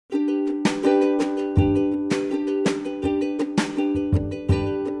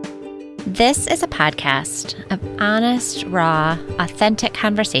This is a podcast of honest, raw, authentic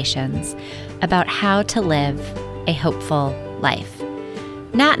conversations about how to live a hopeful life.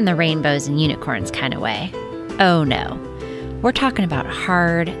 Not in the rainbows and unicorns kind of way. Oh no. We're talking about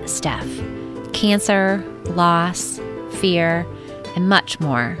hard stuff. Cancer, loss, fear, and much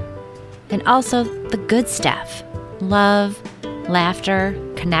more. And also the good stuff. Love, laughter,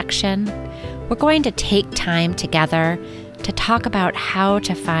 connection. We're going to take time together to talk about how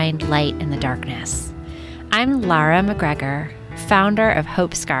to find light in the darkness. I'm Lara McGregor, founder of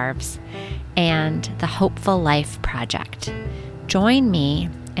Hope Scarves and the Hopeful Life Project. Join me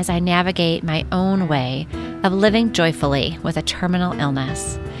as I navigate my own way of living joyfully with a terminal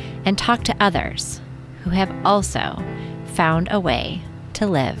illness and talk to others who have also found a way to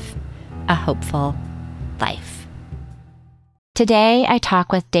live a hopeful life. Today, I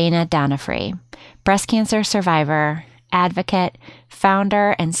talk with Dana Donofree, breast cancer survivor, advocate,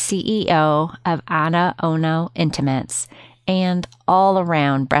 founder, and CEO of Ana Ono Intimates, and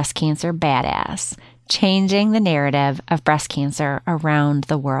all-around breast cancer badass, changing the narrative of breast cancer around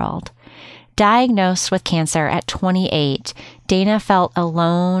the world. Diagnosed with cancer at 28, Dana felt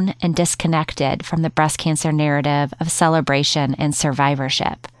alone and disconnected from the breast cancer narrative of celebration and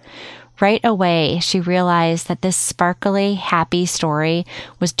survivorship. Right away, she realized that this sparkly, happy story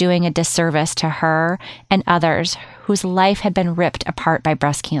was doing a disservice to her and others whose life had been ripped apart by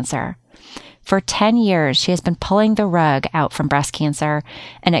breast cancer. For 10 years, she has been pulling the rug out from breast cancer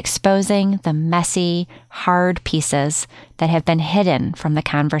and exposing the messy, hard pieces that have been hidden from the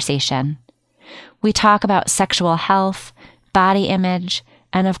conversation. We talk about sexual health, body image,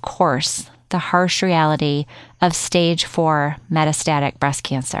 and of course, the harsh reality of stage 4 metastatic breast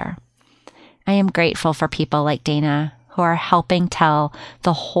cancer. I am grateful for people like Dana who are helping tell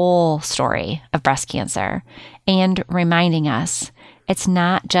the whole story of breast cancer and reminding us it's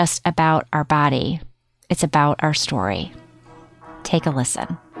not just about our body, it's about our story. Take a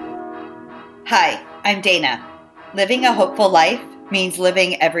listen. Hi, I'm Dana. Living a hopeful life means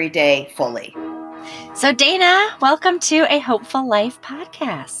living every day fully. So Dana, welcome to a Hopeful Life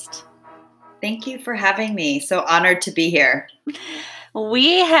podcast. Thank you for having me. So honored to be here.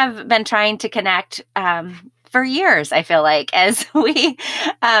 We have been trying to connect for years, I feel like, as we,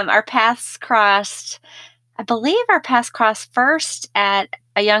 our paths crossed. I believe our paths crossed first at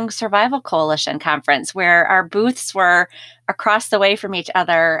a Young Survival Coalition conference where our booths were across the way from each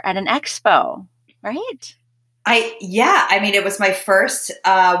other at an expo, right? It was my first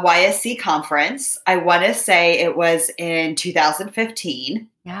YSC conference. I want to say it was in 2015.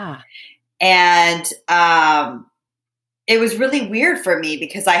 Yeah. And it was really weird for me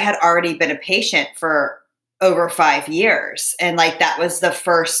because I had already been a patient for over 5 years. And that was the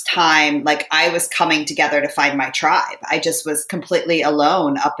first time I was coming together to find my tribe. I just was completely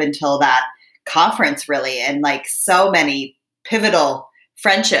alone up until that conference, really. And so many pivotal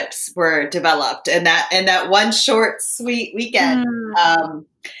friendships were developed in that one short, sweet weekend.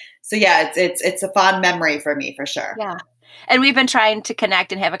 It's a fond memory for me for sure. Yeah. And we've been trying to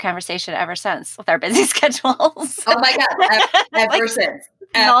connect and have a conversation ever since with our busy schedules. Oh my God. Ever since.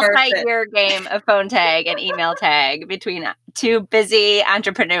 Multi-year game of phone tag and email tag between two busy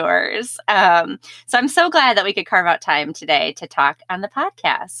entrepreneurs. So I'm so glad that we could carve out time today to talk on the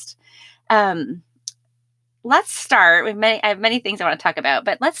podcast. Let's start. I have many things I want to talk about,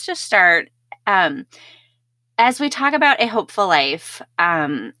 but let's just start. As we talk about a hopeful life,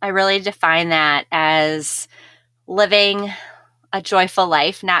 I really define that as living a joyful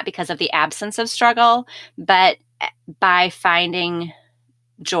life, not because of the absence of struggle, but by finding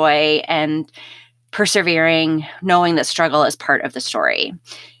joy and persevering, knowing that struggle is part of the story.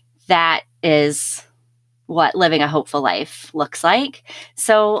 That is what living a hopeful life looks like.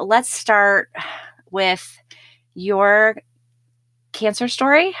 So let's start with your cancer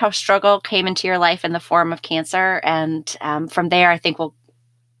story, how struggle came into your life in the form of cancer. And from there, I think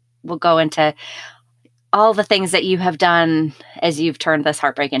we'll go into all the things that you have done as you've turned this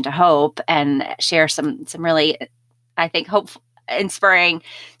heartbreak into hope and share some really, I think, inspiring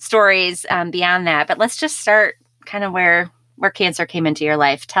stories beyond that. But let's just start kind of where cancer came into your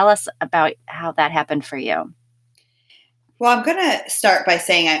life. Tell us about how that happened for you. Well, I'm going to start by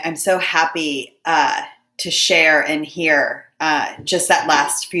saying I'm so happy to share and hear just that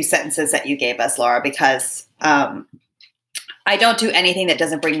last few sentences that you gave us, Laura, because I don't do anything that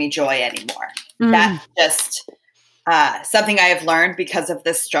doesn't bring me joy anymore. That's just something I have learned because of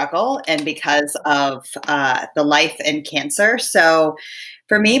this struggle and because of the life in cancer. So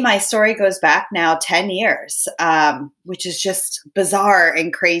for me, my story goes back now 10 years, which is just bizarre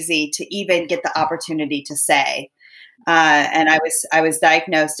and crazy to even get the opportunity to say. And I was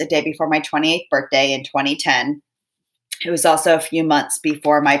diagnosed a day before my 28th birthday in 2010. It was also a few months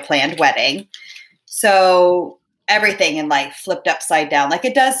before my planned wedding. So everything in life flipped upside down, like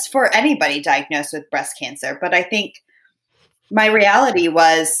it does for anybody diagnosed with breast cancer. But I think my reality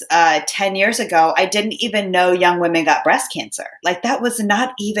was 10 years ago, I didn't even know young women got breast cancer. Like that was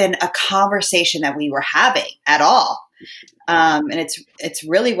not even a conversation that we were having at all. And it's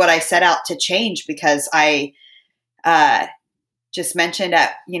really what I set out to change, because I just mentioned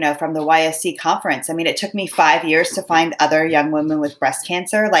from the YSC conference. I mean, it took me 5 years to find other young women with breast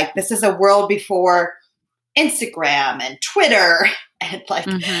cancer. Like this is a world before Instagram and Twitter. And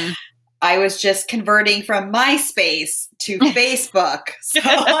I was just converting from MySpace to Facebook. So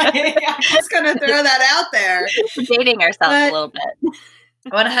I'm just going to throw that out there. Dating ourselves a little bit.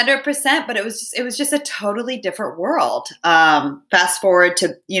 100%. But it was just a totally different world. Fast forward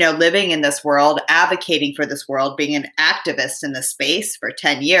to, living in this world, advocating for this world, being an activist in this space for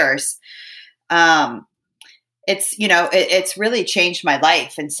 10 years. It's really changed my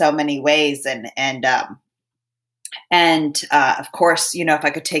life in so many ways. And of course, if I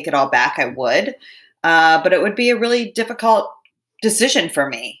could take it all back, I would. But it would be a really difficult decision for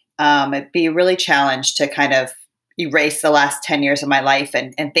me. It'd be a really challenge to kind of erase the last 10 years of my life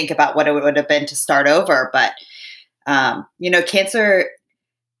and think about what it would have been to start over. But, cancer,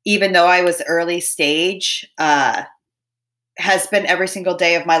 even though I was early stage, has been every single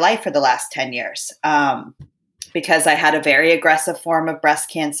day of my life for the last 10 years, because I had a very aggressive form of breast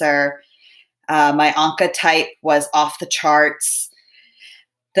cancer. My oncotype was off the charts.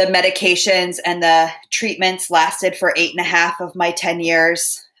 The medications and the treatments lasted for 8.5 of my 10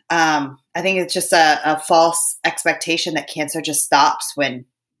 years. I think it's just a false expectation that cancer just stops when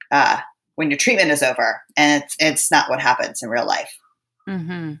your treatment is over, and it's not what happens in real life.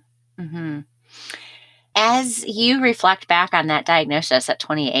 Mm-hmm. Mm-hmm. As you reflect back on that diagnosis at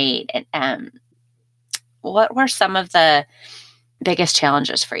 28, what were some of the biggest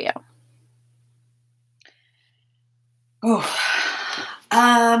challenges for you?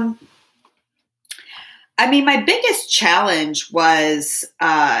 My biggest challenge was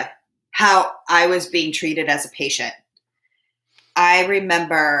how I was being treated as a patient. I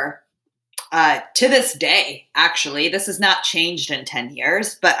remember to this day, actually, this has not changed in 10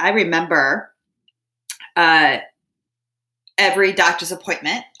 years, but I remember every doctor's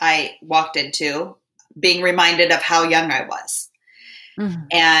appointment I walked into being reminded of how young I was. Mm-hmm.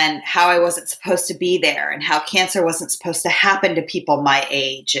 And how I wasn't supposed to be there, and how cancer wasn't supposed to happen to people my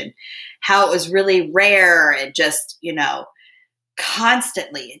age, and how it was really rare, and just,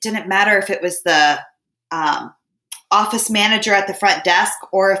 constantly. It didn't matter if it was the office manager at the front desk,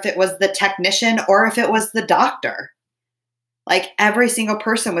 or if it was the technician, or if it was the doctor. Like every single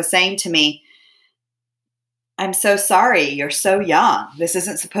person was saying to me, "I'm so sorry, you're so young. This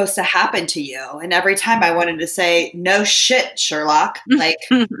isn't supposed to happen to you." And every time I wanted to say, "No shit, Sherlock." Like,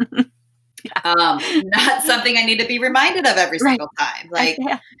 not something I need to be reminded of every single time. Like,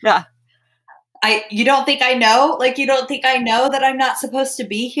 yeah. You don't think I know? Like, you don't think I know that I'm not supposed to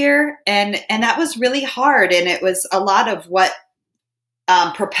be here? And that was really hard. And it was a lot of what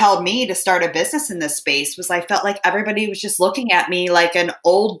propelled me to start a business in this space. Was I felt like everybody was just looking at me like an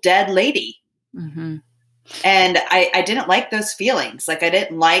old dead lady. Mm-hmm. And I didn't like those feelings. Like I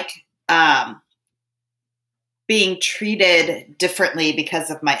didn't like being treated differently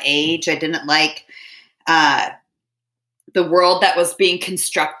because of my age. I didn't like the world that was being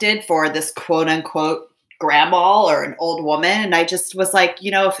constructed for this quote unquote grandma or an old woman. And I just was like,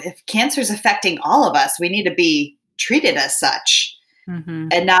 if cancer is affecting all of us, we need to be treated as such, mm-hmm.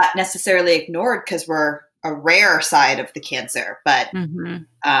 and not necessarily ignored because we're a rare side of the cancer, but, mm-hmm.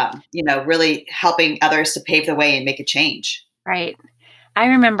 Really helping others to pave the way and make a change. Right. I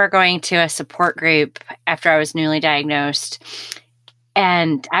remember going to a support group after I was newly diagnosed,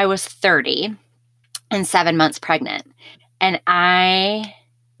 and I was 30 and 7 months pregnant. And I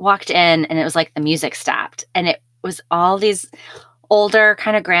walked in and it was like the music stopped, and it was all these older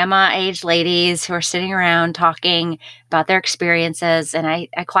kind of grandma age ladies who were sitting around talking about their experiences. And I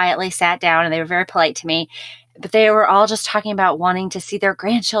quietly sat down, and they were very polite to me, but they were all just talking about wanting to see their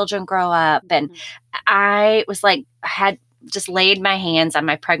grandchildren grow up. And I was like, I had just laid my hands on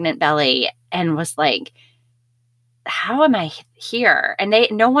my pregnant belly and was like, how am I here? And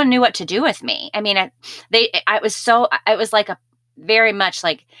no one knew what to do with me. I mean, it was like a very much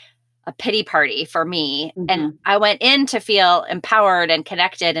like a pity party for me. Mm-hmm. And I went in to feel empowered and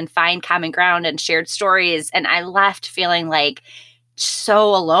connected and find common ground and shared stories. And I left feeling like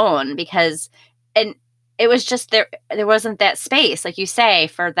so alone and it was just there wasn't that space, like you say,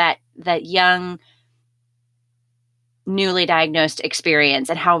 for that young newly diagnosed experience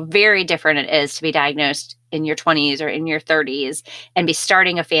and how very different it is to be diagnosed in your 20s or in your 30s and be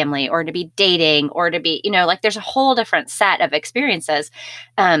starting a family or to be dating or to be, like there's a whole different set of experiences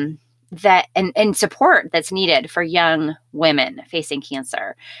that and support that's needed for young women facing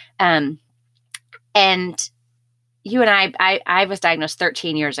cancer. And you and I was diagnosed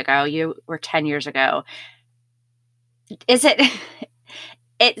 13 years ago. You were 10 years ago.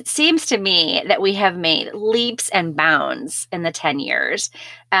 It seems to me that we have made leaps and bounds in the 10 years.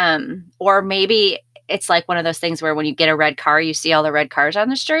 Or maybe it's like one of those things where when you get a red car, you see all the red cars on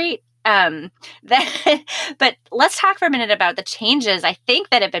the street. But let's talk for a minute about the changes I think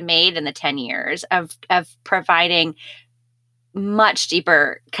that have been made in the 10 years of providing much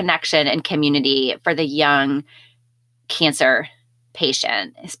deeper connection and community for the young cancer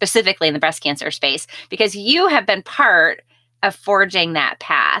patient, specifically in the breast cancer space, because you have been part of forging that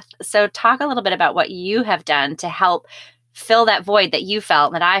path. So talk a little bit about what you have done to help fill that void that you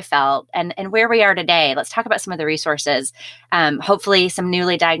felt, that I felt, and where we are today. Let's talk about some of the resources. Hopefully some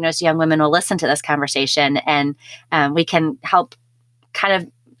newly diagnosed young women will listen to this conversation, and we can help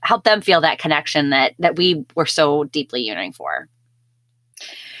them feel that connection that we were so deeply yearning for.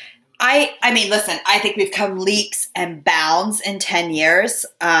 I mean, listen, I think we've come leaps and bounds in 10 years.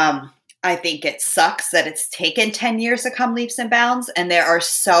 I think it sucks that it's taken 10 years to come leaps and bounds. And there are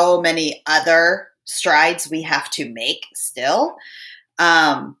so many other strides we have to make still.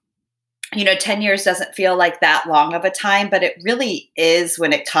 10 years doesn't feel like that long of a time, but it really is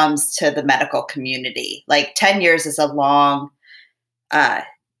when it comes to the medical community. Like 10 years is a long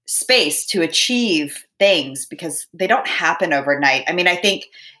space to achieve things because they don't happen overnight. I mean, I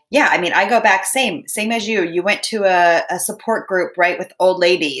go back same as you. You went to a support group, right, with old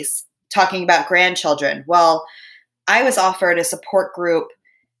ladies talking about grandchildren. Well, I was offered a support group,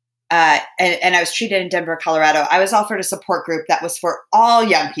 and I was treated in Denver, Colorado. I was offered a support group that was for all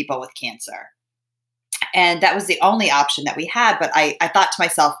young people with cancer. And that was the only option that we had. But I thought to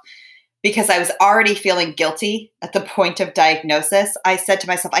myself, because I was already feeling guilty at the point of diagnosis, I said to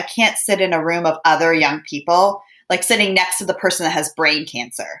myself, I can't sit in a room of other young people, like sitting next to the person that has brain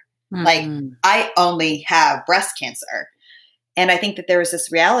cancer. Mm-hmm. Like, I only have breast cancer. And I think that there was this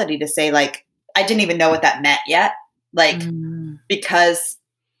reality to say, like, I didn't even know what that meant yet. Like, because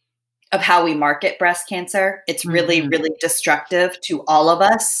of how we market breast cancer, it's really, really destructive to all of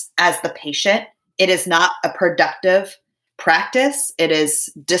us as the patient. It is not a productive practice. It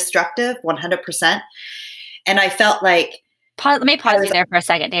is destructive 100%. And I felt like... Let me pause you there for a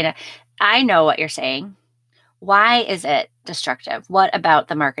second, Dana. I know what you're saying. Why is it destructive? What about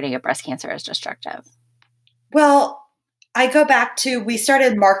the marketing of breast cancer is destructive? Well, I go back to, we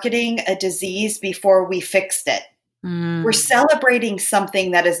started marketing a disease before we fixed it. We're celebrating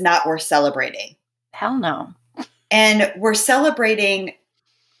something that is not worth celebrating. Hell no. And we're celebrating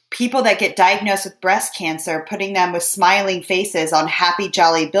people that get diagnosed with breast cancer, putting them with smiling faces on happy,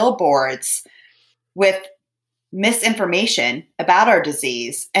 jolly billboards with misinformation about our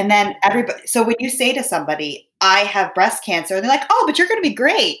disease. And then so when you say to somebody, I have breast cancer, they're like, oh, but you're going to be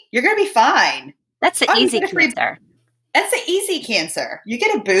great. You're going to be fine. That's the easy cancer. That's the easy cancer. You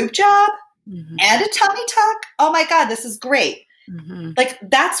get a boob job and a tummy tuck. Oh my God, this is great. Like,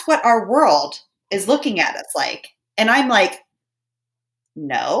 that's what our world is looking at us like. And I'm like,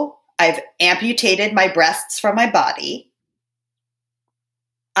 no, I've amputated my breasts from my body.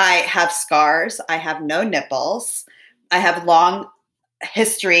 I have scars. I have no nipples. I have long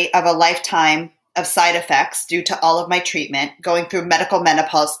history of a lifetime of side effects due to all of my treatment, going through medical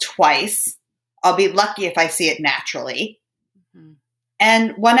menopause twice. I'll be lucky if I see it naturally.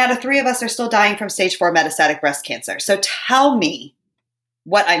 And 1 out of 3 of us are still dying from stage 4 metastatic breast cancer. So tell me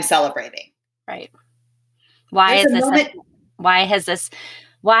what I'm celebrating. Right. Why has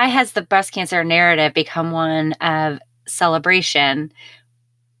the breast cancer narrative become one of celebration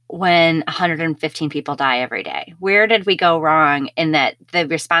when 115 people die every day? Where did we go wrong in that the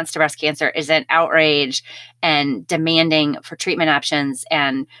response to breast cancer isn't outrage and demanding for treatment options,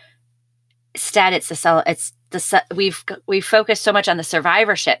 and instead we've focused so much on the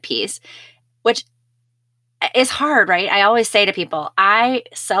survivorship piece, which is hard, right? I always say to people, I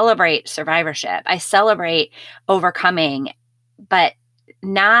celebrate survivorship. I celebrate overcoming, but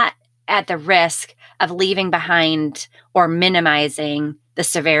not at the risk of leaving behind or minimizing the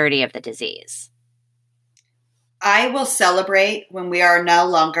severity of the disease. I will celebrate when we are no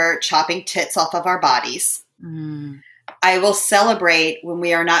longer chopping tits off of our bodies. I will celebrate when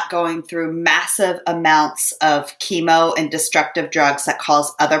we are not going through massive amounts of chemo and destructive drugs that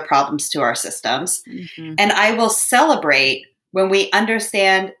cause other problems to our systems. And I will celebrate when we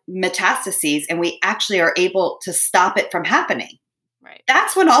understand metastases and we actually are able to stop it from happening. Right.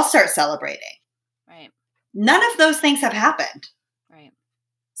 That's when I'll start celebrating. Right. None of those things have happened. Right.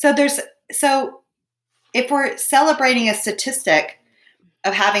 So if we're celebrating a statistic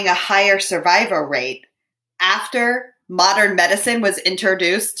of having a higher survival rate after modern medicine was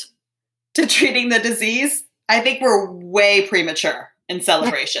introduced to treating the disease, I think we're way premature in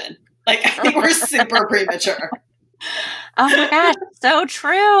celebration. Like, I think we're super premature. Oh my gosh, so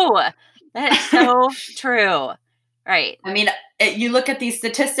true. That is so true. Right. I mean, you look at these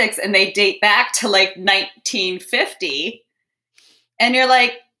statistics and they date back to like 1950, and you're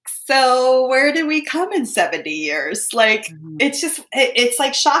like, so where did we come in 70 years? Like, it's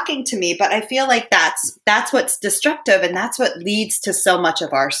like shocking to me, but I feel like that's what's destructive, and that's what leads to so much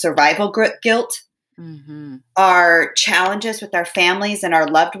of our survival guilt, our challenges with our families and our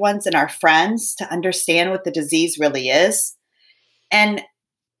loved ones and our friends to understand what the disease really is. And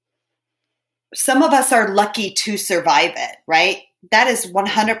some of us are lucky to survive it, right? That is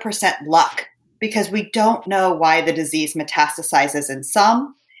 100% luck, because we don't know why the disease metastasizes in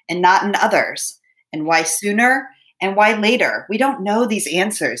some and not in others, and why sooner and why later. We don't know these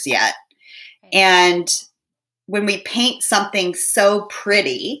answers yet. And when we paint something so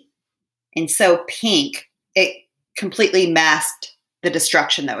pretty and so pink, it completely masked the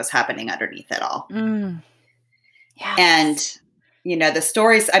destruction that was happening underneath it all. Yes. And the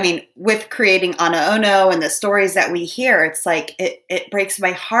stories, I mean, with creating Ana Ono and the stories that we hear, it's like, it breaks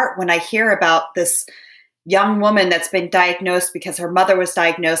my heart when I hear about this young woman that's been diagnosed because her mother was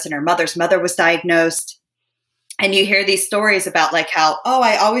diagnosed and her mother's mother was diagnosed. And you hear these stories about like how,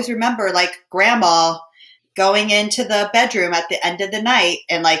 I always remember like grandma going into the bedroom at the end of the night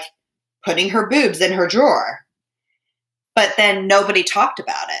and like putting her boobs in her drawer. But then nobody talked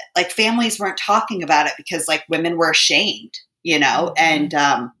about it. Like, families weren't talking about it because like women were ashamed. And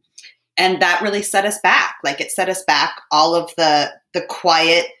that really set us back. Like, it set us back, all of the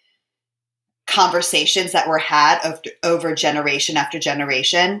quiet conversations that were had over generation after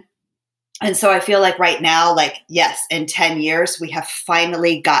generation. And so I feel like right now, like, yes, in 10 years, we have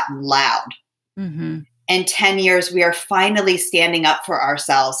finally gotten loud. In 10 years, we are finally standing up for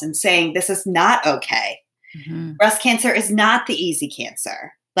ourselves and saying, this is not okay. Breast cancer is not the easy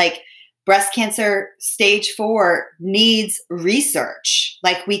cancer. Like, breast cancer stage 4 needs research.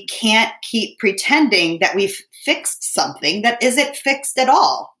 Like, we can't keep pretending that we've fixed something that isn't fixed at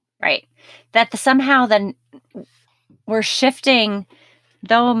all. Right. That somehow then we're shifting,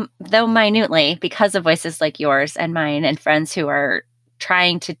 though minutely, because of voices like yours and mine and friends who are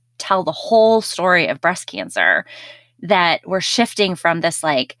trying to tell the whole story of breast cancer, that we're shifting from this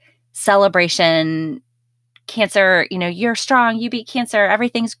like celebration, cancer, you're strong, you beat cancer,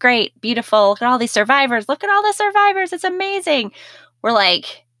 everything's great, beautiful, look at all these survivors, it's amazing. We're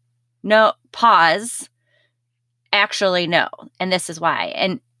like, no, pause, actually no, and this is why.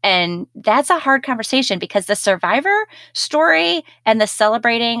 And that's a hard conversation, because the survivor story and the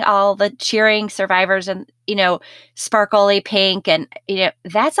celebrating all the cheering survivors and, sparkly pink, and,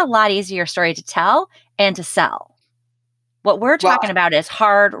 that's a lot easier story to tell and to sell. What we're talking about is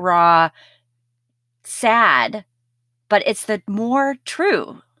hard, raw, sad, but it's the more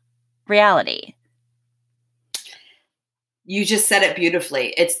true reality. You just said it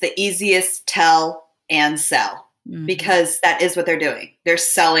beautifully. It's the easiest tell and sell, because that is what they're doing. They're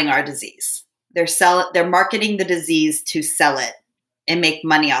selling our disease. They're marketing the disease to sell it and make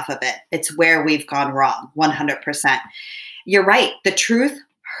money off of it. It's where we've gone wrong, 100%. You're right. The truth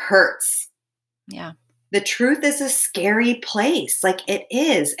hurts. Yeah. The truth is a scary place. Like, it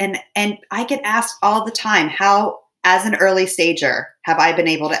is. And I get asked all the time, how, as an early stager, have I been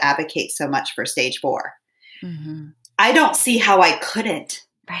able to advocate so much for stage 4? I don't see how I couldn't.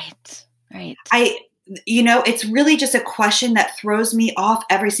 Right. It's really just a question that throws me off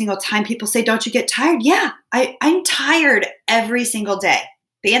every single time people say, don't you get tired? Yeah, I'm tired every single day.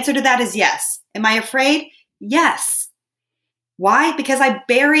 The answer to that is yes. Am I afraid? Yes. Why? Because I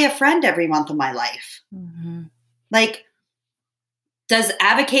bury a friend every month of my life. Like, does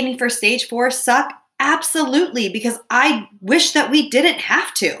advocating for stage 4 suck? Absolutely, because I wish that we didn't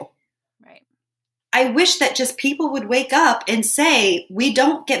have to. Right. I wish that just people would wake up and say, we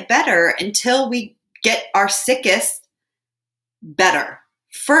don't get better until we get our sickest better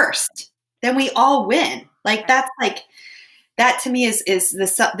first. Then we all win. Like, that's like, that to me is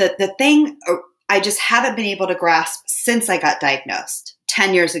the thing I just haven't been able to grasp since I got diagnosed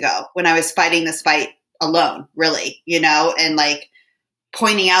 10 years ago, when I was fighting this fight alone, really, and like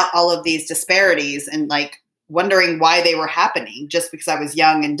pointing out all of these disparities and like wondering why they were happening just because I was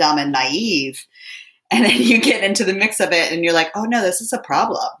young and dumb and naive. And then you get into the mix of it and you're like, oh no, this is a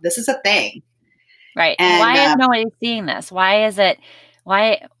problem. This is a thing. Right. And why is nobody seeing this? Why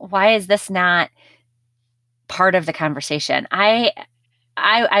is this not part of the conversation? I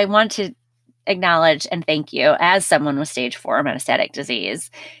want to acknowledge and thank you as someone with stage 4 metastatic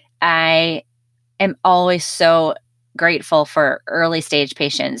disease. I am always so grateful for early stage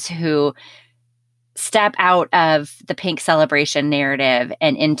patients who step out of the pink celebration narrative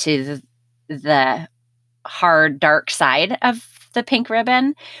and into the hard, dark side of the pink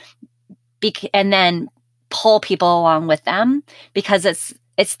ribbon, and then pull people along with them, because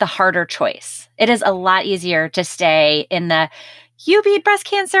it's the harder choice. It is a lot easier to stay in the, you beat breast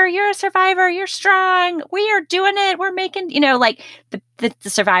cancer, you're a survivor, you're strong, we are doing it, we're making, like the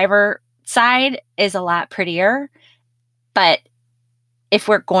survivor side is a lot prettier. But if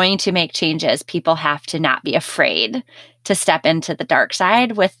we're going to make changes, people have to not be afraid to step into the dark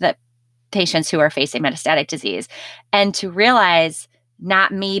side with the patients who are facing metastatic disease, and to realize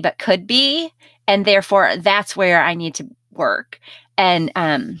not me, but could be. And therefore that's where I need to work. And,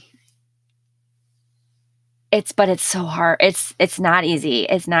 it's so hard. It's not easy.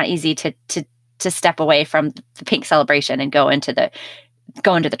 It's not easy to step away from the pink celebration and go into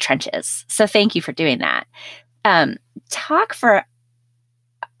the trenches. So thank you for doing that. Talk for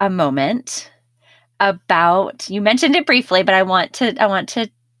a moment about, you mentioned it briefly, but I want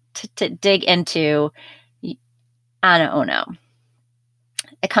to dig into Ana Ono,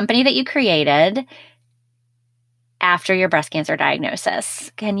 a company that you created after your breast cancer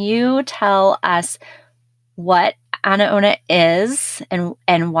diagnosis. Can you tell us what Ana Ono is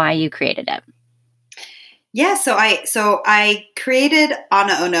and why you created it? Yeah, so I created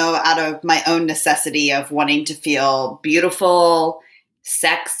Ana Ono out of my own necessity of wanting to feel beautiful,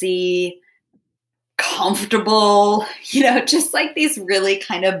 sexy, comfortable, just like these really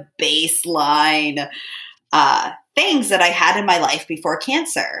kind of baseline things that I had in my life before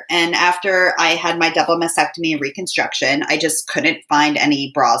cancer. And after I had my double mastectomy and reconstruction, I just couldn't find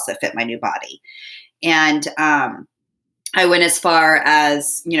any bras that fit my new body. And I went as far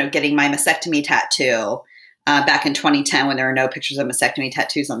as, getting my mastectomy tattoo back in 2010 when there were no pictures of mastectomy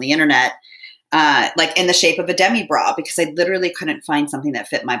tattoos on the internet, like in the shape of a demi bra, because I literally couldn't find something that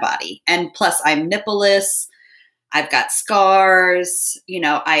fit my body. And plus I'm nippleless. I've got scars.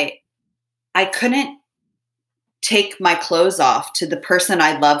 I couldn't take my clothes off to the person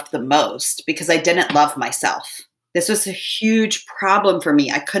I loved the most because I didn't love myself. This was a huge problem for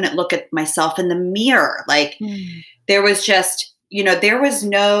me. I couldn't look at myself in the mirror. There was just, there was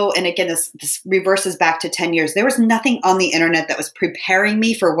no, and again, this reverses back to 10 years. There was nothing on the internet that was preparing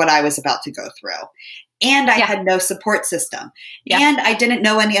me for what I was about to go through. And I had no support system. Yeah. And I didn't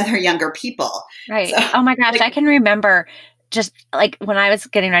know any other younger people. Right. So, oh my gosh. I can remember just like when I was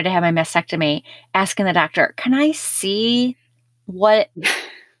getting ready to have my mastectomy, asking the doctor, can I see what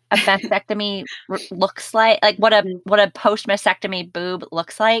a mastectomy looks like what a post mastectomy boob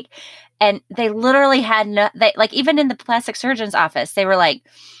looks like? And they literally had even in the plastic surgeon's office, they were like,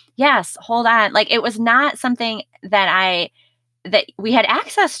 yes, hold on. Like, it was not something that we had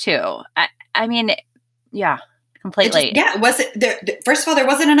access to. I mean, yeah, completely. First of all, there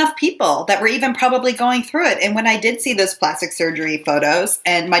wasn't enough people that were even probably going through it. And when I did see those plastic surgery photos,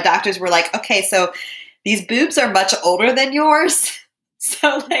 and my doctors were like, okay, so these boobs are much older than yours.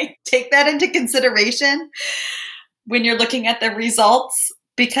 So take that into consideration when you're looking at the results,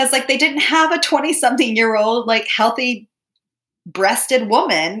 because they didn't have a 20-something-year-old, healthy breasted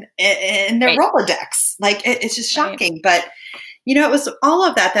woman in their Rolodex. It's just shocking. Right. But, it was all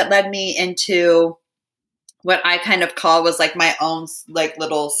of that led me into what I kind of call was my own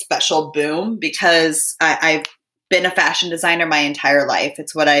little special boom, because I've been a fashion designer my entire life.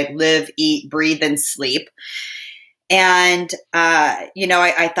 It's what I live, eat, breathe, and sleep. And,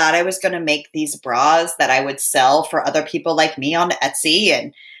 I thought I was going to make these bras that I would sell for other people like me on Etsy.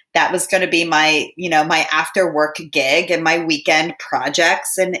 And that was going to be my, my after work gig and my weekend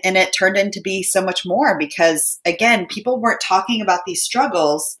projects. And it turned into be so much more because, again, people weren't talking about these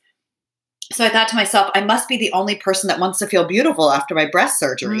struggles. So I thought to myself, I must be the only person that wants to feel beautiful after my breast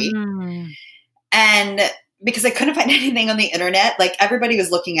surgery. And because I couldn't find anything on the internet, everybody was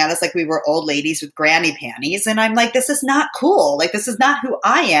looking at us like we were old ladies with granny panties. And I'm like, this is not cool. This is not who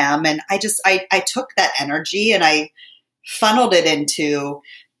I am. And I took that energy and I funneled it into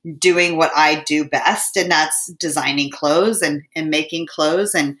doing what I do best. And that's designing clothes and making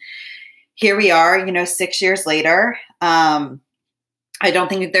clothes. And here we are, 6 years later. I don't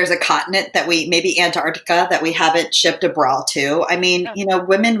think there's a continent maybe Antarctica, that we haven't shipped a bra to. I mean,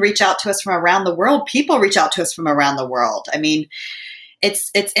 women reach out to us from around the world. People reach out to us from around the world. I mean,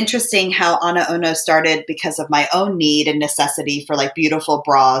 it's interesting how Ana Ono started because of my own need and necessity for like beautiful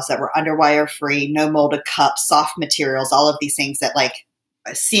bras that were underwire free, no molded cups, soft materials, all of these things that like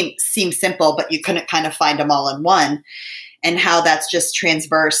seem simple, but you couldn't kind of find them all in one, and how that's just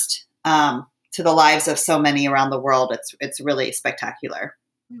transversed to the lives of so many around the world. It's really spectacular.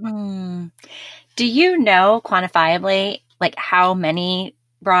 Do you know quantifiably like how many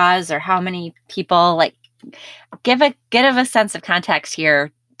bras or how many people, like give a sense of context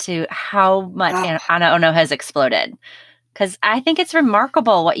here to how much Ana Ono has exploded? Because I think it's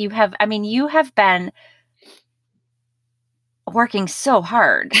remarkable what you have. I mean, you have been working so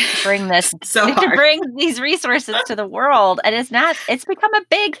hard to bring this to bring these resources to the world, and it's become a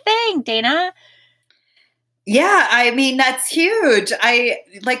big thing, Dana. Yeah, I mean, that's huge.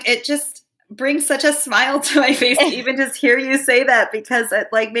 It just brings such a smile to my face to even just hear you say that, because it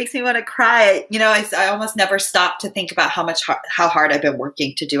like makes me want to cry. You know, I almost never stop to think about how hard I've been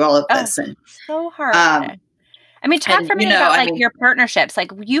working to do all of this. And so hard. I mean, talk for me about like your partnerships.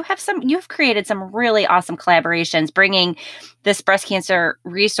 Like you've created some really awesome collaborations, bringing this breast cancer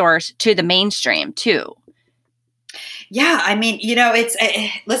resource to the mainstream too. Yeah. I mean, you know,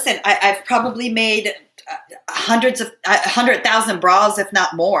 listen, I've probably made 100,000 bras, if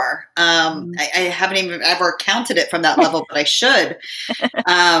not more. I haven't even ever counted it from that level, but I should.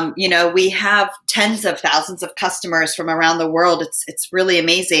 You know, we have tens of thousands of customers from around the world. It's really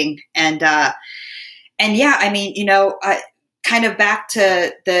amazing. And yeah, I mean, you know, kind of back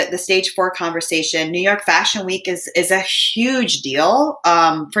to the stage 4 conversation, New York Fashion Week is a huge deal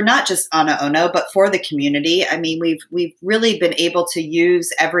for not just Ana Ono, but for the community. I mean, we've really been able to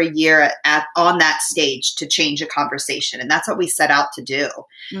use every year on that stage to change a conversation. And that's what we set out to do.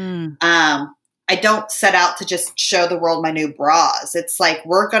 I don't set out to just show the world my new bras. It's like,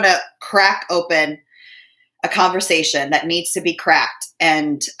 we're going to crack open a conversation that needs to be cracked.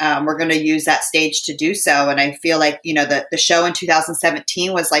 And we're going to use that stage to do so. And I feel like, you know, the show in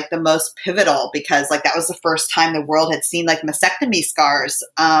 2017 was like the most pivotal, because like that was the first time the world had seen like mastectomy scars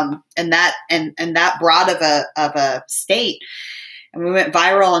and that broad of a state. And we went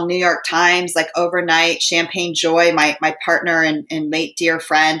viral on New York Times, like overnight. Champagne Joy, my partner and late dear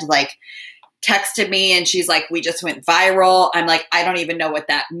friend, like texted me and she's like, we just went viral. I'm like, I don't even know what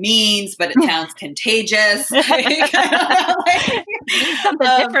that means, but it sounds contagious. It means something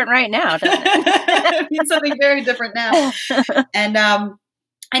different right now, doesn't it? It means something very different now.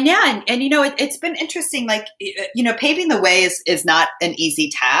 And yeah, and you know, it's been interesting. Like, you know, paving the way is not an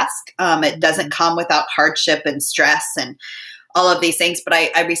easy task. It doesn't come without hardship and stress and all of these things. But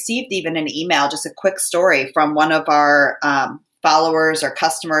I received even an email, just a quick story from one of our followers or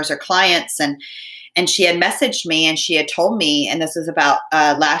customers or clients, and she had messaged me and she had told me, and this is about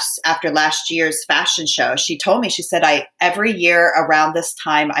after last year's fashion show, she told me, she said, every year around this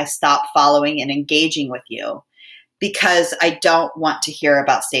time I stop following and engaging with you because I don't want to hear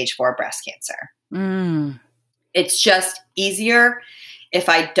about stage 4 breast cancer. It's just easier if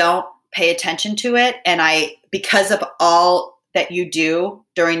I don't pay attention to it. And because of all that you do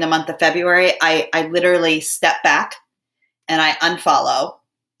during the month of February, I literally step back and I unfollow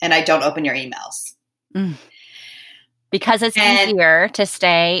and I don't open your emails. Because it's easier to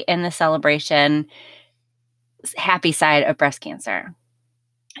stay in the celebration happy side of breast cancer.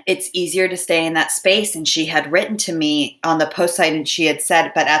 It's easier to stay in that space. And she had written to me on the post site and she had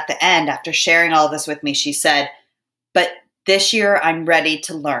said, but at the end, after sharing all of this with me, she said, but this year I'm ready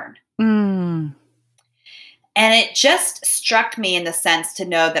to learn. And it just struck me in the sense to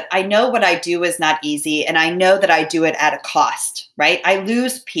know that I know what I do is not easy, and I know that I do it at a cost, right? I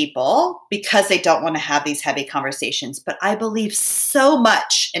lose people because they don't want to have these heavy conversations, but I believe so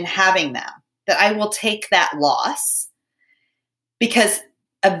much in having them that I will take that loss, because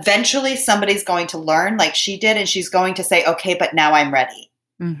eventually somebody's going to learn like she did, and she's going to say, okay, but now I'm ready.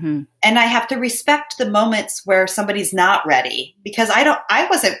 And I have to respect the moments where somebody's not ready, because I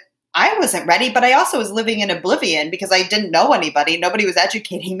wasn't ready, but I also was living in oblivion because I didn't know anybody. Nobody was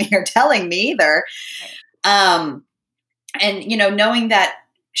educating me or telling me either. And, you know, knowing that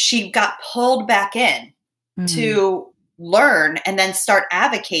she got pulled back in to learn and then start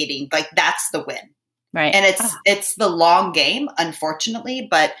advocating, like that's the win. Right. And it's the long game, unfortunately,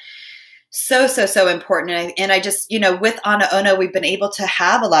 but so important. And I just, you know, with Ana Ono, we've been able to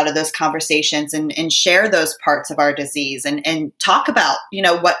have a lot of those conversations and share those parts of our disease and talk about, you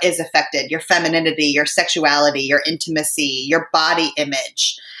know, what is affected, your femininity, your sexuality, your intimacy, your body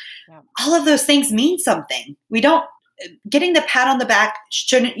image. Yeah. All of those things mean something. Getting the pat on the back,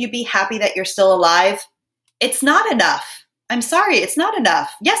 shouldn't you be happy that you're still alive? It's not enough. I'm sorry, it's not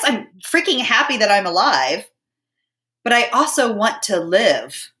enough. Yes, I'm freaking happy that I'm alive, but I also want to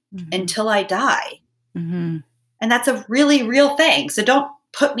live until I die. Mm-hmm. And that's a really real thing. So don't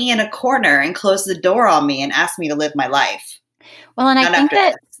put me in a corner and close the door on me and ask me to live my life. Well, and I Not think after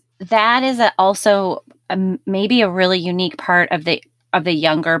that this. that is also maybe a really unique part of the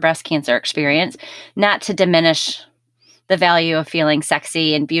younger breast cancer experience, not to diminish the value of feeling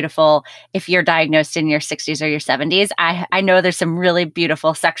sexy and beautiful if you're diagnosed in your 60s or your 70s. I know there's some really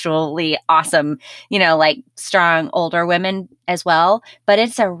beautiful, sexually awesome, like strong older women as well, but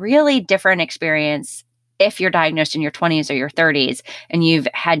it's a really different experience if you're diagnosed in your 20s or your 30s and you've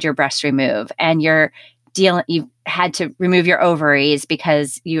had your breast removed and you've had to remove your ovaries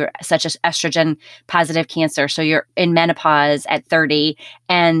because you're such an estrogen positive cancer. So you're in menopause at 30,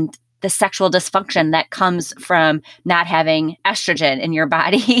 and the sexual dysfunction that comes from not having estrogen in your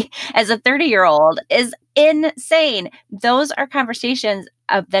body as a 30-year-old is insane. Those are conversations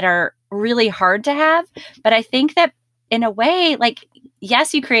that are really hard to have. But I think that in a way, like,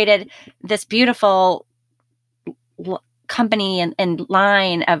 yes, you created this beautiful company and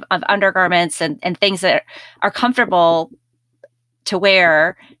line of undergarments and things that are comfortable to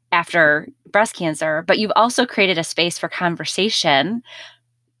wear after breast cancer, but you've also created a space for conversation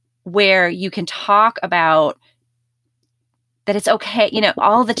where you can talk about that it's okay,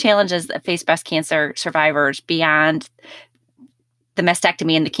 all the challenges that face breast cancer survivors beyond the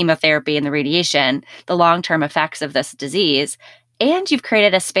mastectomy and the chemotherapy and the radiation, the long-term effects of this disease. And you've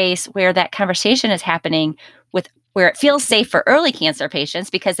created a space where that conversation is happening with where it feels safe for early cancer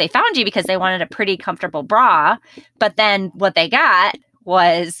patients because they found you because they wanted a pretty comfortable bra. But then what they got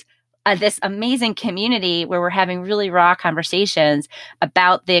was this amazing community where we're having really raw conversations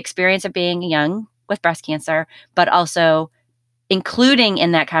about the experience of being young with breast cancer, but also including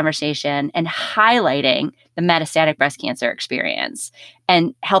in that conversation and highlighting the metastatic breast cancer experience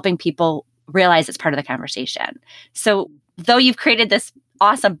and helping people realize it's part of the conversation. So though you've created this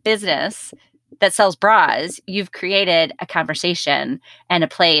awesome business that sells bras, you've created a conversation and a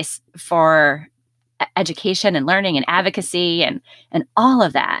place for education and learning and advocacy and all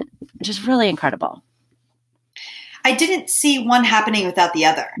of that, which is really incredible. I didn't see one happening without the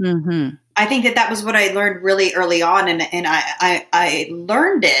other. Mm-hmm. I think that was what I learned really early on. And I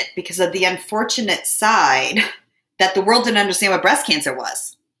learned it because of the unfortunate side that the world didn't understand what breast cancer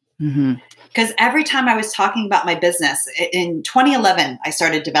was. Mm-hmm. Because every time I was talking about my business, in 2011, I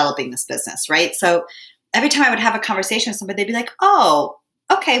started developing this business, right? So every time I would have a conversation with somebody, they'd be like, oh,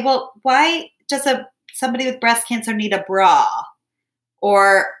 okay, well, why does somebody with breast cancer need a bra?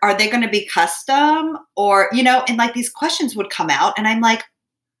 Or are they going to be custom? Or, and like these questions would come out. And I'm like,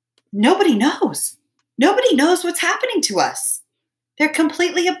 nobody knows. Nobody knows what's happening to us. They're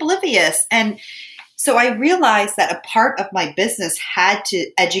completely oblivious. And so I realized that a part of my business had to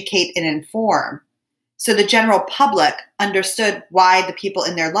educate and inform so the general public understood why the people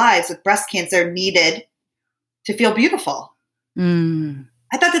in their lives with breast cancer needed to feel beautiful. Mm.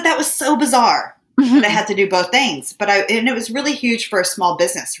 I thought that was so bizarre that I had to do both things. And it was really huge for a small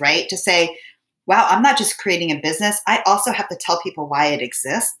business, right? To say, wow, I'm not just creating a business. I also have to tell people why it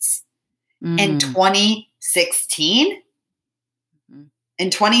exists. In 2016, in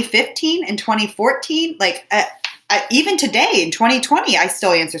 2015, in 2014, like even today in 2020, I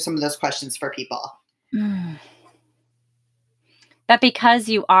still answer some of those questions for people. But because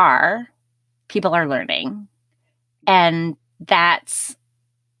you are, people are learning. And that's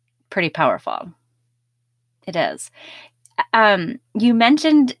pretty powerful. It is. You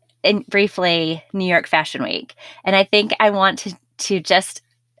mentioned briefly New York Fashion Week. And I think I want to just,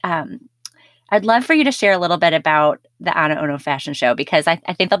 I'd love for you to share a little bit about the Ana Ono Fashion Show, because I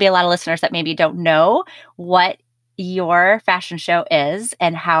think there'll be a lot of listeners that maybe don't know what your fashion show is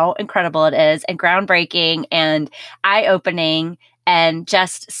and how incredible it is and groundbreaking and eye-opening and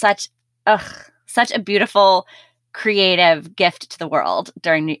just such a beautiful, creative gift to the world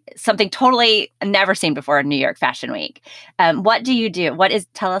during something totally never seen before in New York Fashion Week. What do you do?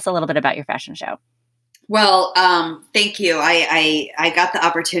 Tell us a little bit about your fashion show. Well, thank you. I got the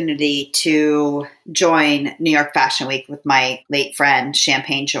opportunity to join New York Fashion Week with my late friend,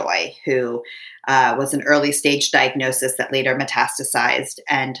 Champagne Joy, who was an early stage diagnosis that later metastasized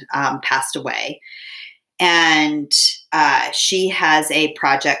and passed away. And she has a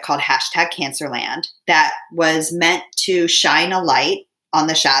project called #Cancerland that was meant to shine a light on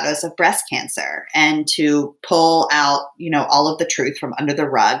the shadows of breast cancer and to pull out, all of the truth from under the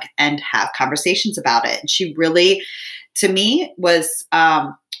rug and have conversations about it. And she really, to me, was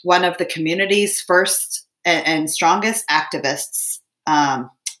one of the community's first and strongest activists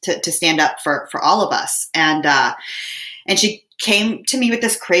to stand up for all of us. And she came to me with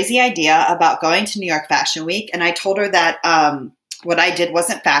this crazy idea about going to New York Fashion Week. And I told her that what I did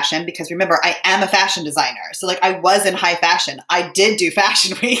wasn't fashion, because remember, I am a fashion designer. So like I was in high fashion. I did do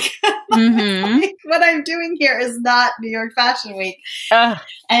Fashion Week. Like, what I'm doing here is not New York Fashion Week.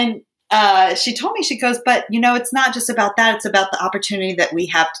 And she told me, she goes, but it's not just about that. It's about the opportunity that we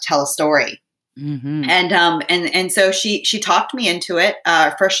have to tell a story. And so she talked me into it.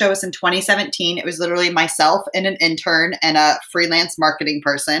 Our first show was in 2017. It was literally myself and an intern and a freelance marketing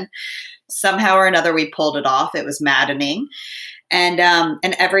person. Somehow or another, we pulled it off. It was maddening. And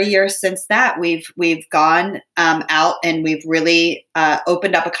every year since that, we've gone out and we've really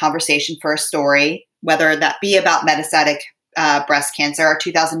opened up a conversation for a story, whether that be about metastatic breast cancer. Our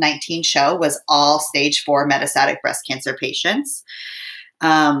 2019 show was all stage 4 metastatic breast cancer patients,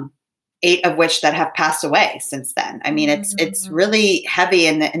 8 of which that have passed away since then. I mean, it's really heavy,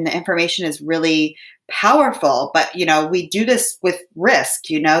 and the information is really powerful, but we do this with risk,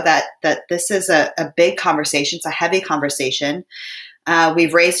 that this is a big conversation. It's a heavy conversation.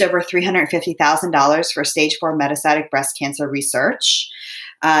 We've raised over $350,000 for stage 4 metastatic breast cancer research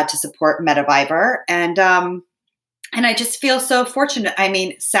to support Medivivor. And I just feel so fortunate. I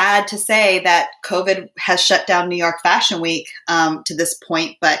mean, sad to say that COVID has shut down New York Fashion Week to this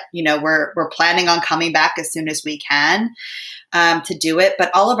point, but we're planning on coming back as soon as we can to do it.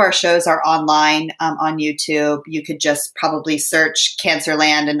 But all of our shows are online on YouTube. You could just probably search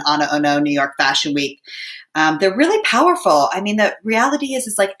Cancerland and Ana Ono New York Fashion Week. They're really powerful. I mean, the reality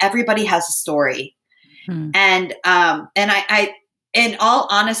is like everybody has a story, and I in all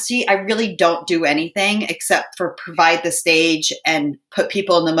honesty, I really don't do anything except for provide the stage and put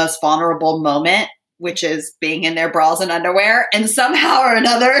people in the most vulnerable moment, which is being in their bras and underwear. And somehow or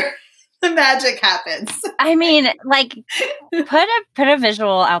another, the magic happens. I mean, like, put a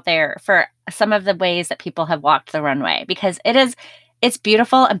visual out there for some of the ways that people have walked the runway, because it's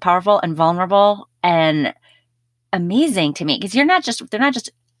beautiful and powerful and vulnerable and amazing to me. Because they're not just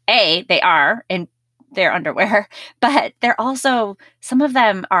they are in their underwear, but they're also, some of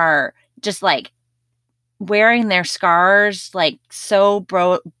them are just like wearing their scars like so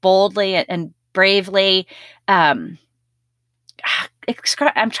boldly and bravely. I'm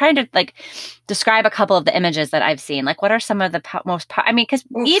trying to like describe a couple of the images that I've seen. Like, what are some of the I mean, because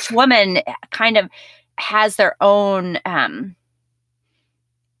each woman kind of has their own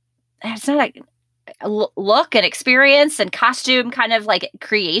it's not like look and experience and costume kind of like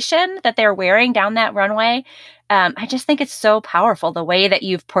creation that they're wearing down that runway. I just think it's so powerful the way that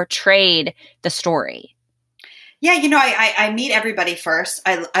you've portrayed the story. Yeah, I meet everybody first.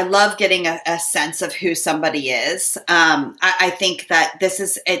 I love getting a sense of who somebody is. I think that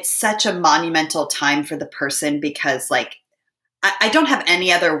it's such a monumental time for the person, because like, I don't have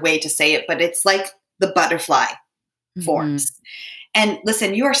any other way to say it, but it's like the butterfly forms. And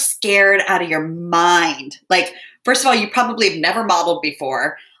listen, you are scared out of your mind. Like, first of all, you probably have never modeled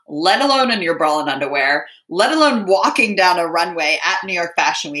before, let alone in your bra and underwear, let alone walking down a runway at New York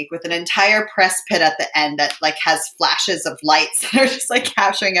Fashion Week with an entire press pit at the end that like has flashes of lights that are just like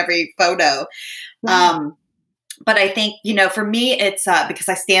capturing every photo. But I think, for me, it's because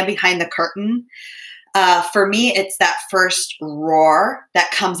I stand behind the curtain. For me, it's that first roar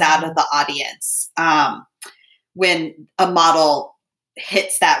that comes out of the audience when a model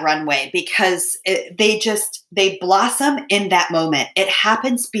hits that runway, because they blossom in that moment. It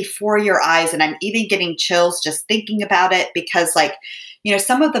happens before your eyes. And I'm even getting chills just thinking about it, because like,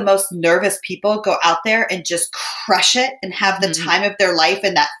 some of the most nervous people go out there and just crush it and have the time of their life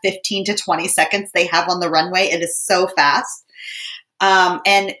in that 15 to 20 seconds they have on the runway. It is so fast.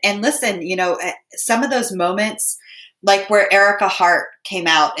 And listen, some of those moments, like where Erica Hart came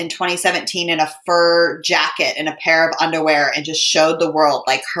out in 2017 in a fur jacket and a pair of underwear and just showed the world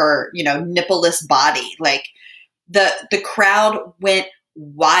like her, nippleless body. Like the crowd went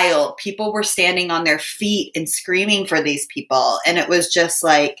wild. People were standing on their feet and screaming for these people. And it was just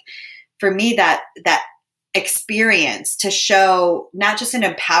like, for me, that experience to show not just an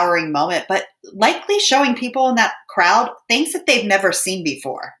empowering moment, but likely showing people in that crowd things that they've never seen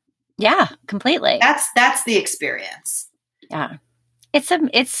before. Yeah, completely. That's the experience. Yeah. It's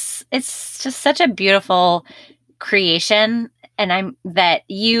just such a beautiful creation. And that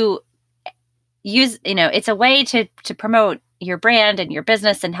you use, it's a way to promote your brand and your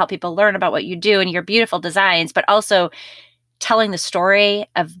business and help people learn about what you do and your beautiful designs, but also telling the story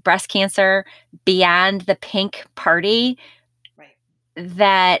of breast cancer beyond the pink party. Right.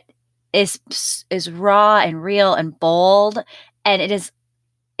 That is raw and real and bold. And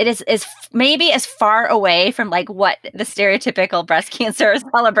is maybe as far away from like what the stereotypical breast cancer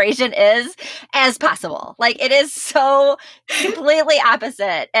celebration is as possible. Like it is so completely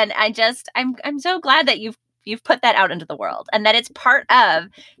opposite. And I'm so glad that you've put that out into the world and that it's part of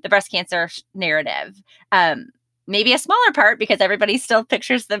the breast cancer narrative. Maybe a smaller part because everybody still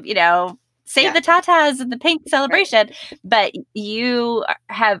pictures the, save the tatas and the pink celebration, but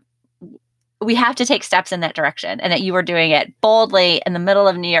we have to take steps in that direction, and that you are doing it boldly in the middle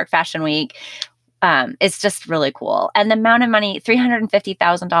of New York Fashion Week. It's just really cool. And the amount of money,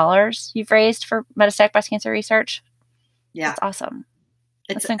 $350,000 you've raised for metastatic breast cancer research. Yeah. That's awesome.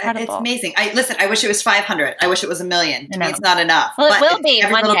 It's incredible. It's amazing. I wish it was 500. I wish it was $1 million. To me, it's not enough. Well, it will be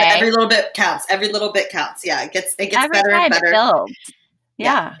one day. Every little bit counts. Every little bit counts. Yeah. It gets every better time and better. It builds.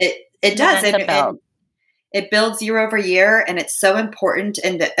 Yeah. It does. It builds year over year, and it's so important.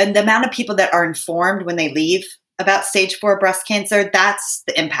 And the amount of people that are informed when they leave about stage 4 breast cancer, that's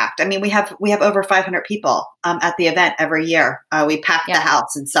the impact. I mean, we have over 500 people at the event every year. We pack the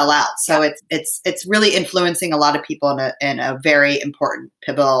house and sell out. So it's really influencing a lot of people in a very important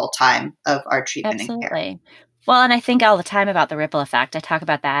pivotal time of our treatment. Absolutely. And care. Well, and I think all the time about the ripple effect. I talk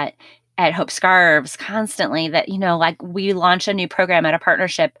about that at Hope Scarves constantly, that, like we launch a new program at a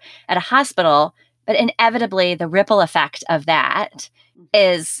partnership at a hospital, but inevitably the ripple effect of that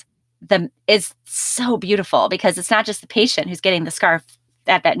is so beautiful, because it's not just the patient who's getting the scarf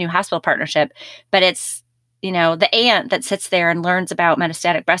at that new hospital partnership, but it's, the aunt that sits there and learns about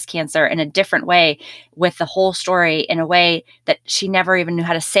metastatic breast cancer in a different way, with the whole story in a way that she never even knew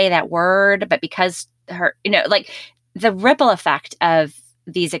how to say that word. But because her, like the ripple effect of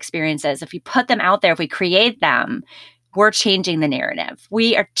these experiences, if we put them out there, if we create them, we're changing the narrative.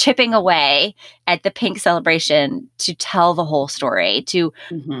 We are chipping away at the pink celebration to tell the whole story, to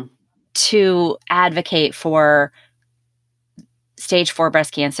advocate for stage 4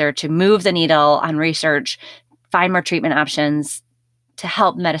 breast cancer, to move the needle on research, find more treatment options, to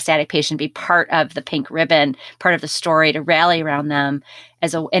help metastatic patient be part of the pink ribbon, part of the story, to rally around them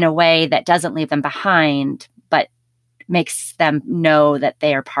in a way that doesn't leave them behind, but makes them know that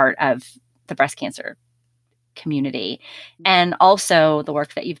they are part of the breast cancer community. And also the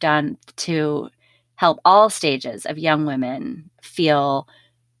work that you've done to help all stages of young women feel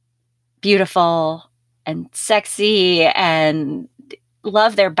beautiful and sexy and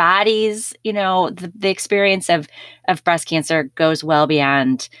love their bodies. The experience of breast cancer goes well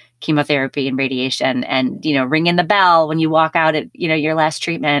beyond chemotherapy and radiation and, ringing the bell when you walk out at, your last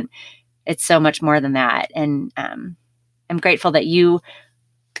treatment. It's so much more than that. And I'm grateful that you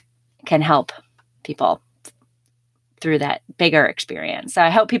can help people through that bigger experience. So I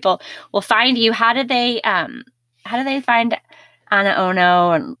hope people will find you. How do they find Ana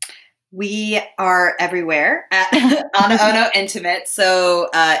Ono? And we are everywhere at Ana Ono Intimate. So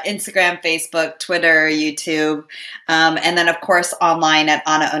Instagram, Facebook, Twitter, YouTube, and then of course online at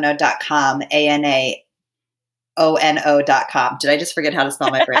anaono.com, ANAONO.com. Did I just forget how to spell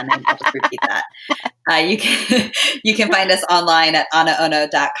my brand name? I'll just repeat that. You can find us online at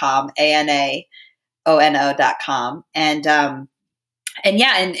anaono.com, ANAONO.com. And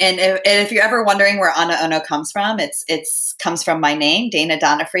if you're ever wondering where Ana Ono comes from, it's comes from my name, Dana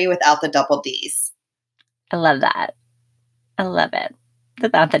Donofree, without the double D's. I love that. I love it.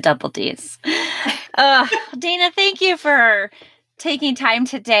 Without the double D's. Dana, thank you for taking time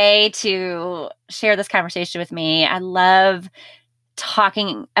today to share this conversation with me. I love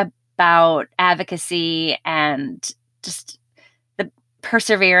talking about advocacy and just the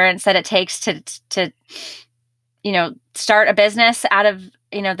perseverance that it takes to start a business out of,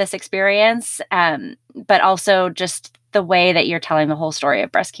 this experience, but also just the way that you're telling the whole story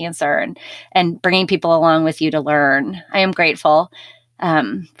of breast cancer and bringing people along with you to learn. I am grateful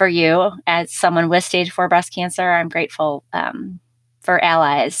for you as someone with stage 4 breast cancer. I'm grateful for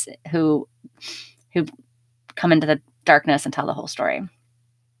allies who come into the darkness and tell the whole story.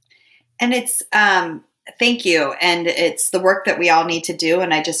 And it's, thank you. And it's the work that we all need to do.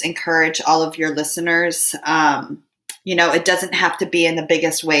 And I just encourage all of your listeners, it doesn't have to be in the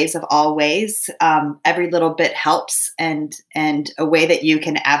biggest ways of all ways. Every little bit helps. And a way that you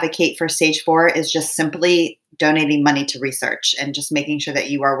can advocate for stage 4 is just simply donating money to research and just making sure that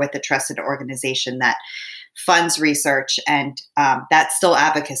you are with a trusted organization that funds research. And that's still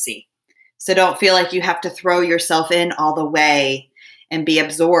advocacy. So don't feel like you have to throw yourself in all the way and be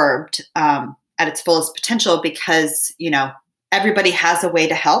absorbed at its fullest potential, because, everybody has a way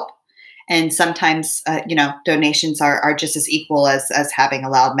to help. And sometimes, donations are just as equal as having a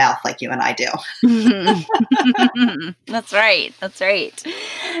loud mouth like you and I do. That's right. That's right.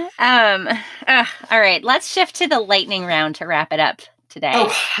 All right. Let's shift to the lightning round to wrap it up today.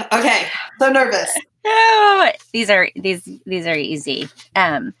 Oh, okay. So nervous. Oh, these are easy.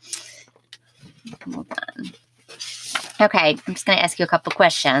 Hold on. Okay, I'm just going to ask you a couple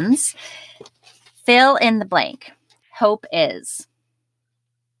questions. Fill in the blank. Hope is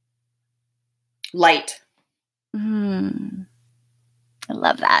light. I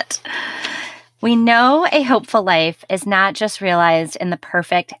love that. We know a hopeful life is not just realized in the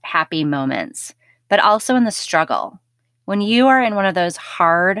perfect, happy moments, but also in the struggle. When you are in one of those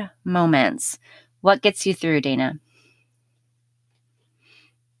hard moments, what gets you through, Dana?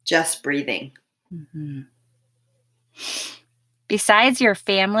 Just breathing. Mm-hmm. Besides your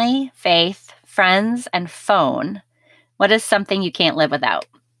family, faith, friends, and phone, what is something you can't live without?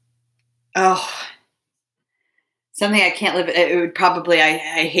 Oh, something I can't live. It would probably, I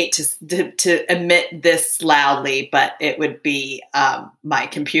hate to admit this loudly, but it would be my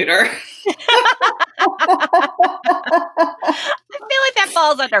computer. I feel like that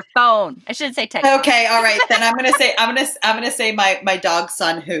falls under phone. I shouldn't say text. Okay, all right. Then I'm gonna say my dog's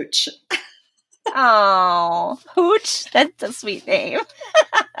son Hooch. Oh, Hooch, that's a sweet name.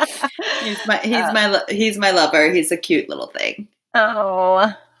 He's my lover. He's a cute little thing.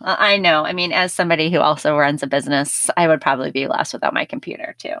 Oh, I know. I mean, as somebody who also runs a business, I would probably be lost without my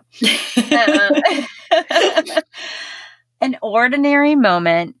computer too. An ordinary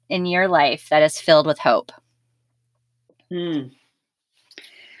moment in your life that is filled with hope.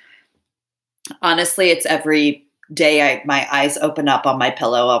 Honestly, it's every day my eyes open up on my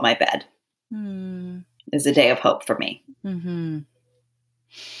pillow on my bed. Is a day of hope for me. Mm-hmm.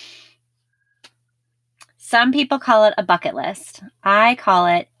 Some people call it a bucket list. I call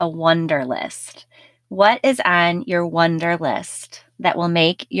it a wonder list. What is on your wonder list that will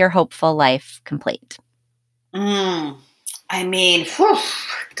make your hopeful life complete? I mean,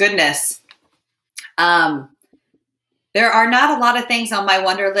 goodness. There are not a lot of things on my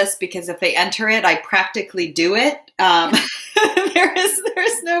wonder list because if they enter it, I practically do it. There is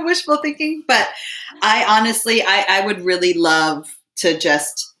no wishful thinking, but I honestly, I would really love to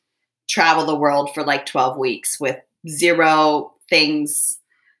just travel the world for like 12 weeks with zero things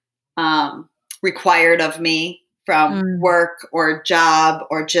required of me from work or job,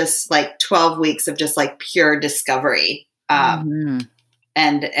 or just like 12 weeks of just like pure discovery. And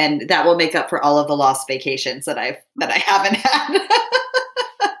that will make up for all of the lost vacations that I haven't had.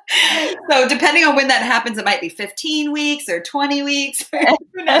 So depending on when that happens, it might be 15 weeks or 20 weeks.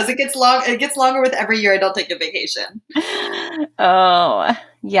 Who knows? It gets longer with every year I don't take a vacation. Oh,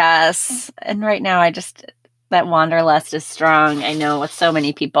 yes. And right now that wanderlust is strong. I know with so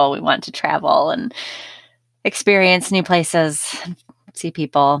many people, we want to travel and experience new places, see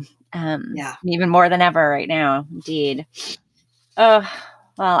people. Even more than ever right now. Indeed. Oh,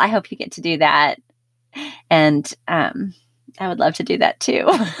 well, I hope you get to do that. And I would love to do that too.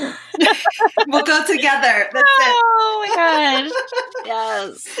 We'll go together. That's oh my gosh.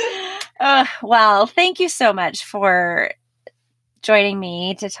 Yes. Well, thank you so much for joining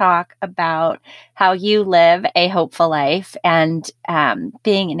me to talk about how you live a hopeful life and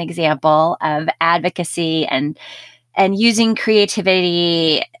being an example of advocacy and using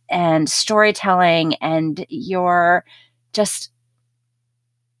creativity and storytelling and your just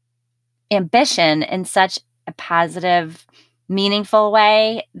ambition in such a positive, meaningful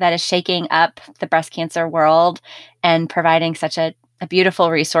way that is shaking up the breast cancer world and providing such a beautiful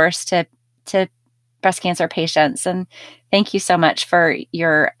resource to breast cancer patients. And thank you so much for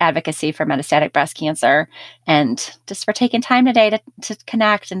your advocacy for metastatic breast cancer and just for taking time today to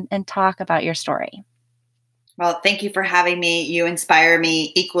connect and talk about your story. Well, thank you for having me. You inspire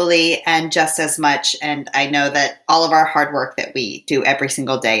me equally and just as much. And I know that all of our hard work that we do every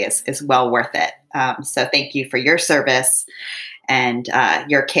single day is well worth it. So thank you for your service and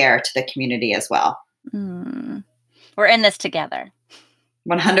your care to the community as well. We're in this together.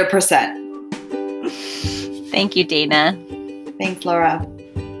 100%. Thank you, Dana. Thanks, Laura.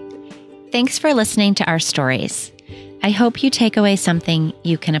 Thanks for listening to our stories. I hope you take away something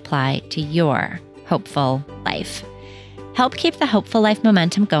you can apply to your hopeful life. Help keep the Hopeful Life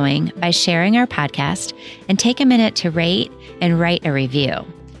momentum going by sharing our podcast and take a minute to rate and write a review.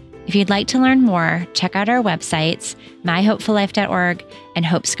 If you'd like to learn more, check out our websites, myhopefullife.org and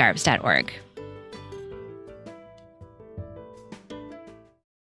hopescarves.org.